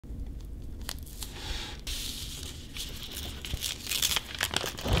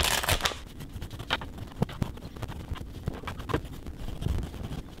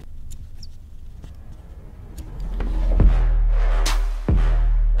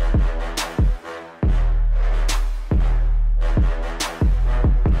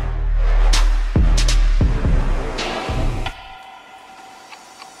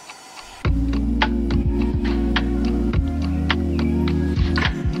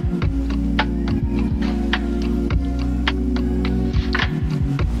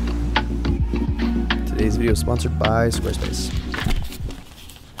review sponsored by Squarespace.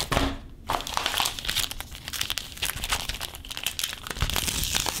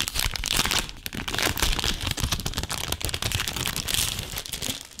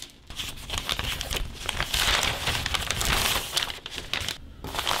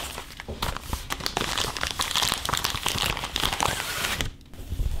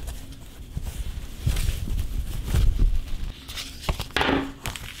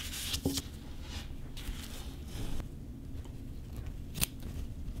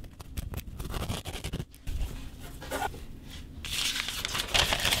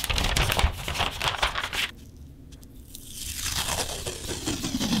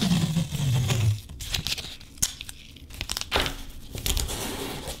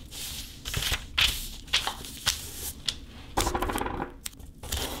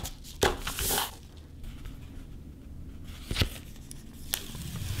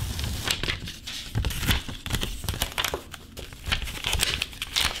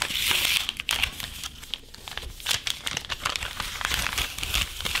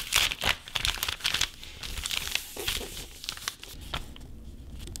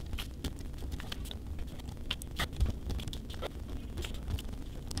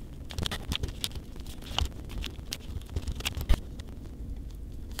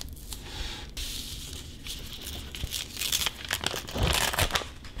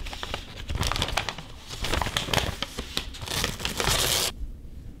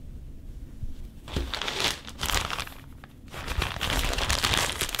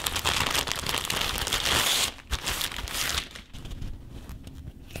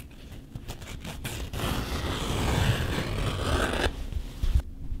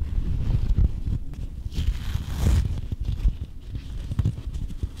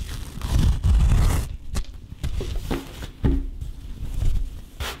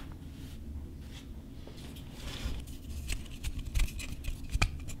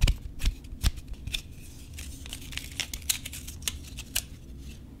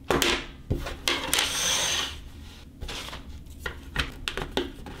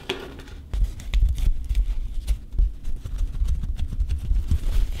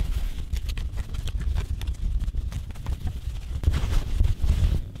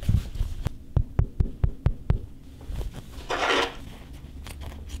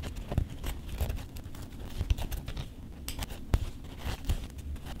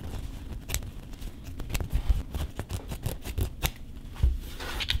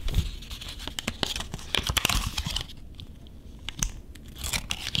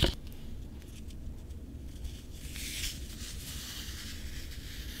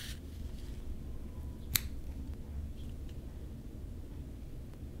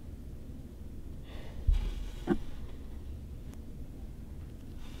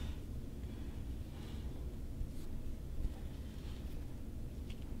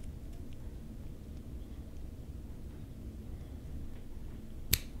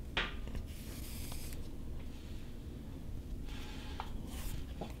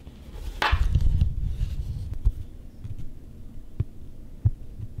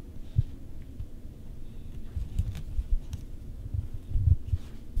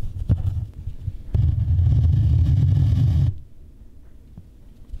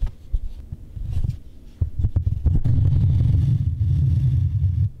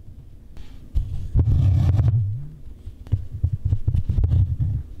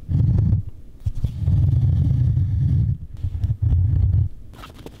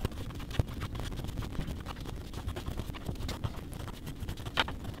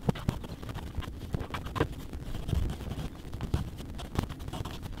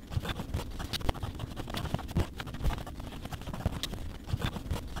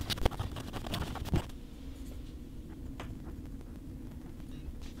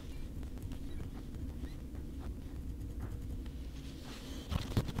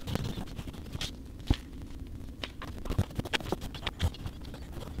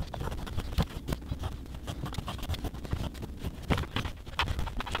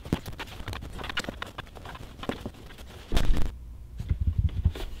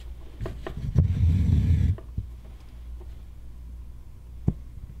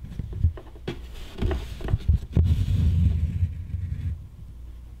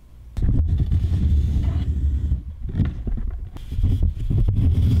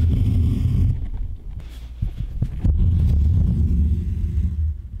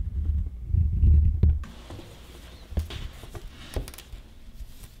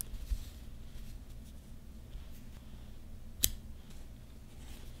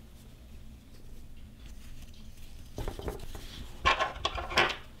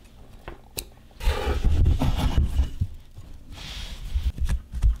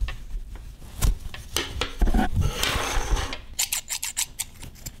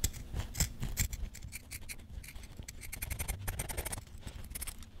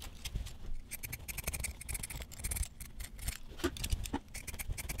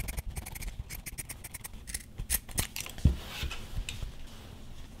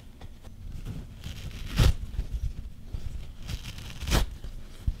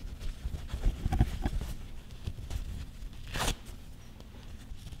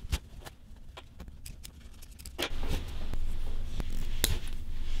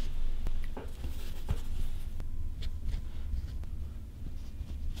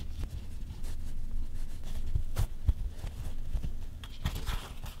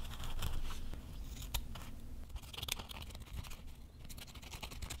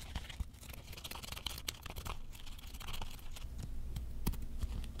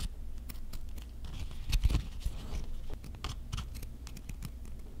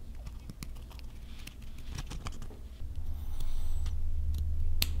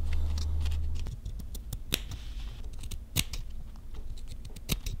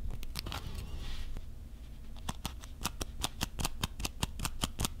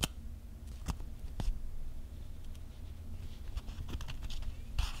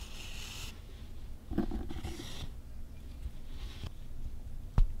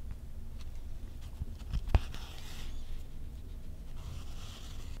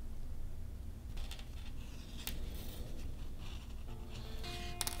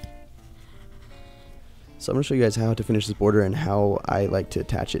 So I'm going to show you guys how to finish this border and how I like to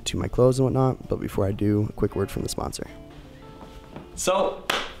attach it to my clothes and whatnot. But before I do, a quick word from the sponsor. So,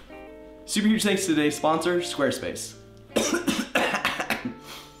 super huge thanks to today's sponsor, Squarespace.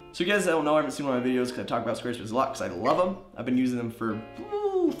 So you guys that don't know, I haven't seen one of my videos because I talk about Squarespace a lot because I love them. I've been using them for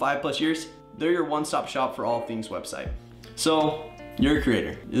 5+ years. They're your one-stop shop for all things website. So, you're a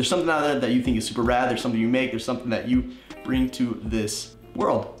creator. There's something out there that you think is super rad, there's something you make, there's something that you bring to this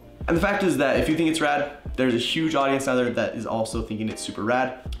world. And the fact is that if you think it's rad, there's a huge audience out there that is also thinking it's super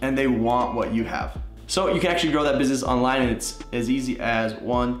rad, and they want what you have. So you can actually grow that business online, and it's as easy as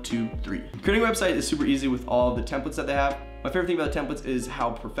 1, 2, 3. Creating a website is super easy with all the templates that they have. My favorite thing about the templates is how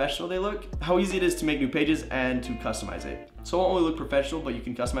professional they look, how easy it is to make new pages and to customize it. So it won't only look professional, but you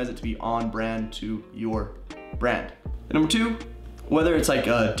can customize it to be on brand to your brand. And number 2, whether it's like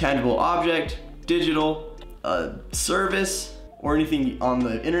a tangible object, digital, a service, or anything on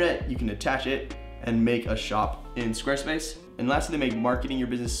the internet, you can attach it and make a shop in Squarespace. And lastly, they make marketing your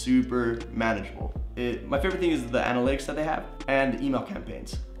business super manageable. My favorite thing is the analytics that they have and the email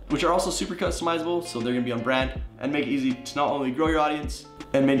campaigns, which are also super customizable, so they're gonna be on brand and make it easy to not only grow your audience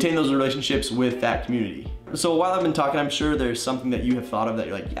and maintain those relationships with that community. So while I've been talking, I'm sure there's something that you have thought of that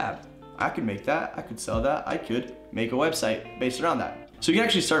you're like, yeah, I could make that, I could sell that, I could make a website based around that. So you can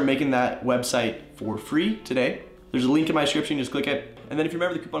actually start making that website for free today. There's a link in my description, just click it. And then if you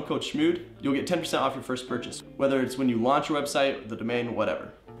remember the coupon code SHMOOD, you'll get 10% off your first purchase, whether it's when you launch your website, the domain,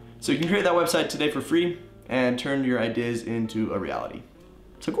 whatever. So you can create that website today for free and turn your ideas into a reality.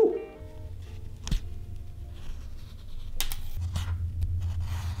 So cool.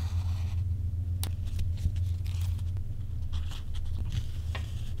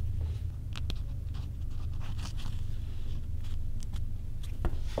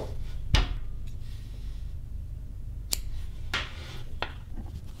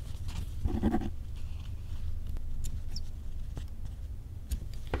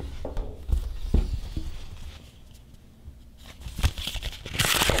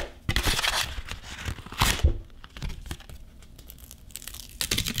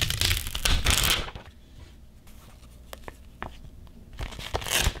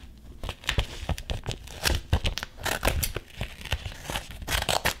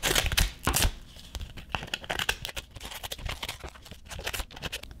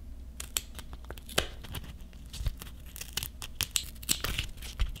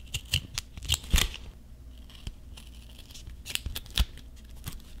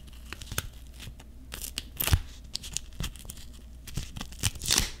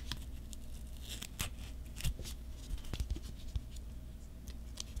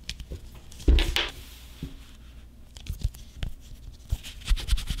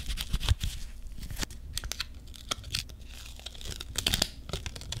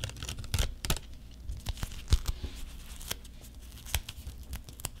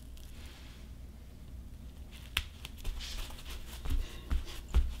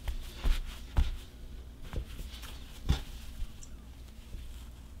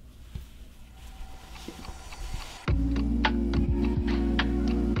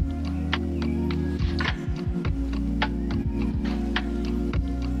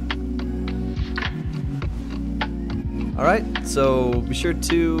 Alright, so be sure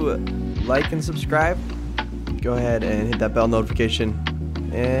to like and subscribe. Go ahead and hit that bell notification.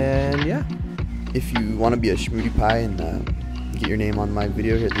 And yeah, if you want to be a Schmoody Pie and get your name on my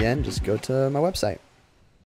video here at the end, just go to my website.